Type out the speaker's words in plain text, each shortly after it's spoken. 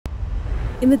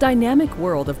In the dynamic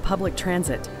world of public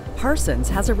transit, Parsons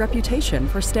has a reputation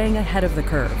for staying ahead of the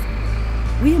curve.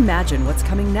 We imagine what's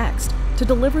coming next to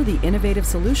deliver the innovative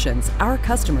solutions our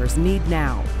customers need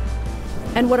now.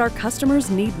 And what our customers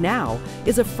need now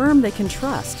is a firm they can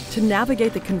trust to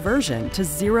navigate the conversion to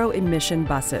zero-emission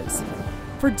buses.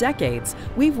 For decades,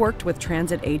 we've worked with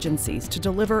transit agencies to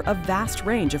deliver a vast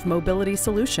range of mobility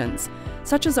solutions,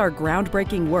 such as our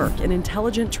groundbreaking work in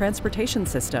intelligent transportation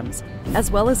systems,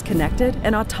 as well as connected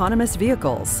and autonomous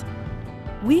vehicles.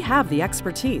 We have the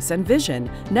expertise and vision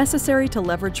necessary to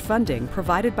leverage funding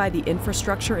provided by the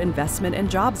Infrastructure Investment and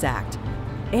Jobs Act,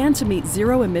 and to meet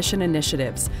zero-emission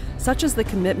initiatives, such as the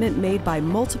commitment made by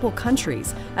multiple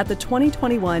countries at the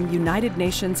 2021 United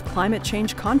Nations Climate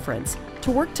Change Conference to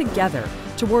work together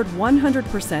toward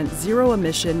 100%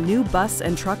 zero-emission new bus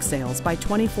and truck sales by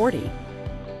 2040.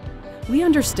 We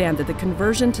understand that the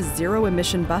conversion to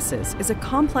zero-emission buses is a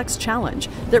complex challenge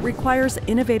that requires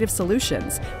innovative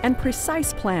solutions and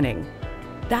precise planning.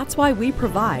 That's why we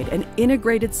provide an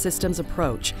integrated systems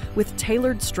approach with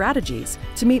tailored strategies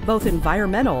to meet both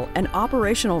environmental and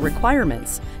operational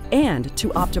requirements and to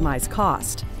optimize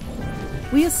cost.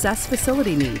 We assess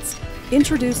facility needs,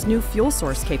 introduce new fuel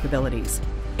source capabilities,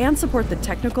 and support the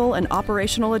technical and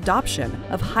operational adoption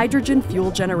of hydrogen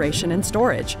fuel generation and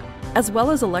storage, as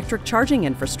well as electric charging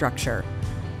infrastructure.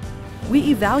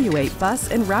 We evaluate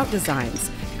bus and route designs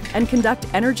and conduct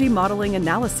energy modeling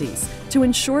analyses to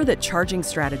ensure that charging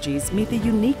strategies meet the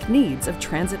unique needs of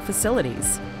transit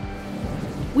facilities.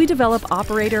 We develop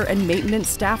operator and maintenance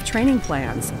staff training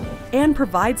plans and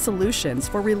provide solutions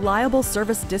for reliable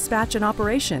service dispatch and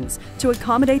operations to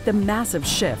accommodate the massive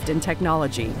shift in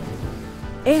technology.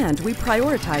 And we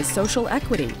prioritize social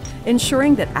equity,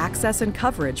 ensuring that access and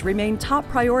coverage remain top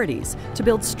priorities to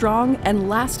build strong and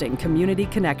lasting community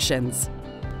connections.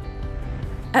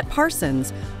 At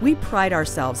Parsons, we pride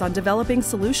ourselves on developing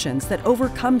solutions that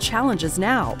overcome challenges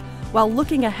now while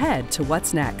looking ahead to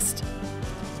what's next.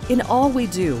 In all we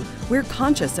do, we're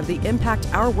conscious of the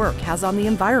impact our work has on the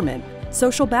environment,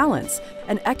 social balance,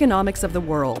 and economics of the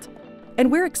world. And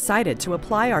we're excited to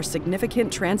apply our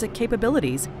significant transit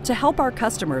capabilities to help our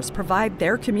customers provide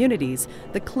their communities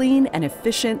the clean and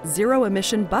efficient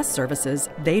zero-emission bus services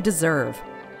they deserve.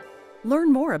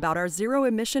 Learn more about our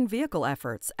zero-emission vehicle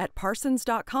efforts at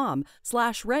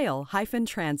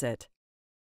parsons.com/rail-transit.